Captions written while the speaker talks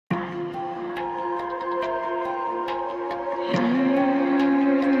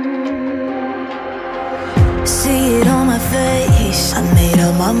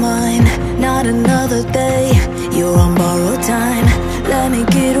my mind, not another day. You're on borrowed time, let me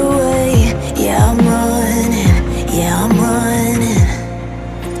get away. Yeah, I'm running, yeah, I'm running.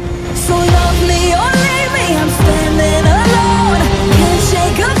 So love me or leave me, I'm standing alone. Can't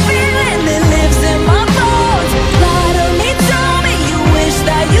shake a feeling that lives in my bones. Lie to me, tell me you wish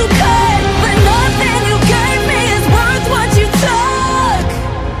that you could, but nothing you gave me is worth what you took.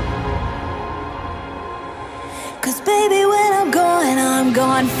 'Cause baby, when I'm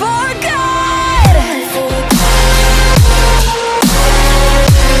gone for good.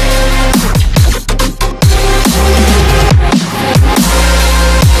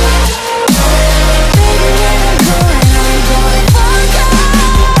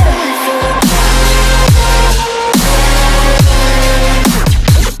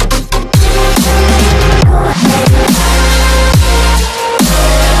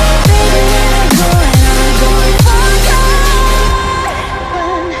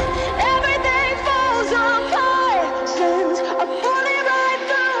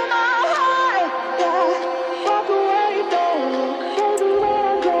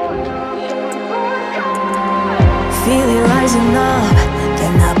 Feel it rising up,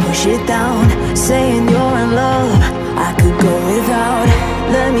 then I push it down, saying you're in love, I could go without.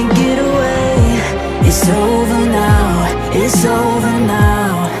 Let me get away. It's over now, it's over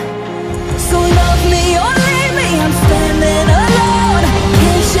now. So love me or leave me, I'm standing alone.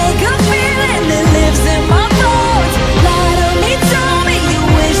 Can't shake a feeling that lives in my bones. Lie to me, tell me you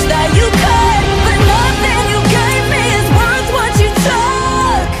wish that you could, but nothing you gave me is worth what you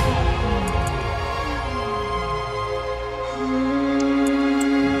took.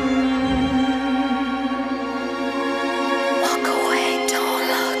 Walk away, don't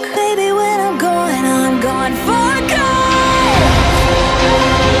look. Baby, when I'm gone for good.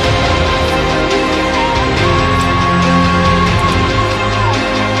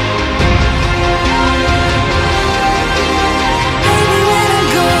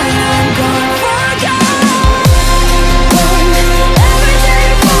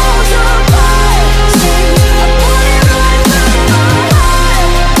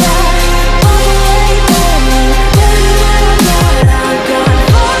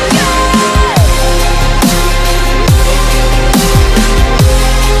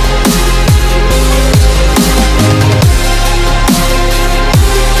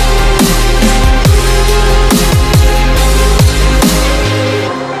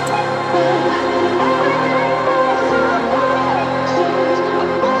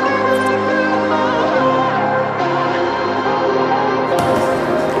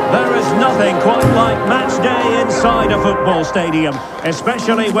 Nothing quite like match day inside a football stadium,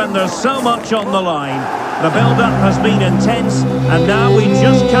 especially when there's so much on the line. The build-up has been intense, and now we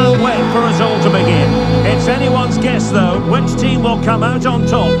just can't wait for us all to begin. It's anyone's guess, though, which team will come out on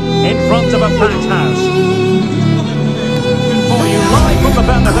top in front of a packed house. For you live from the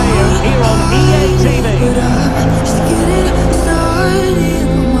Bernabeu here on EA TV. Just get it started,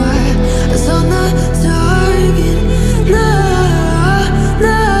 it's on the target. No.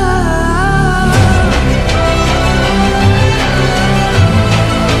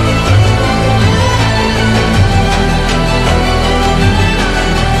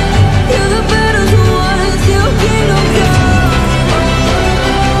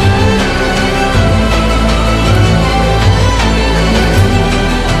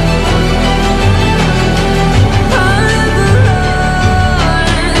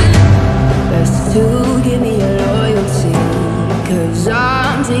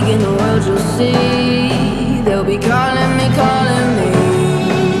 They'll be calling me,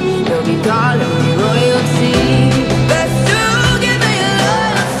 they'll be calling me royalty. Best to give me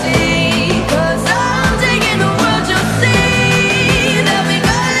loyalty, 'cause I'm taking the world, you'll see. They'll be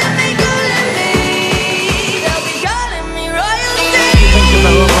calling me, they'll be calling me royalty. What do you think of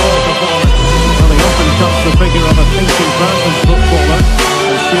their overall performance? Well, he often comes the figure of a thinking person's footballer.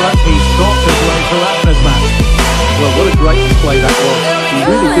 And Stuart, he's thought his way throughout this match. Well, what a great display that was. He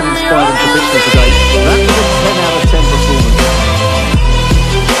really didn't inspire them to victory today. That was a 10 out of 10 performance.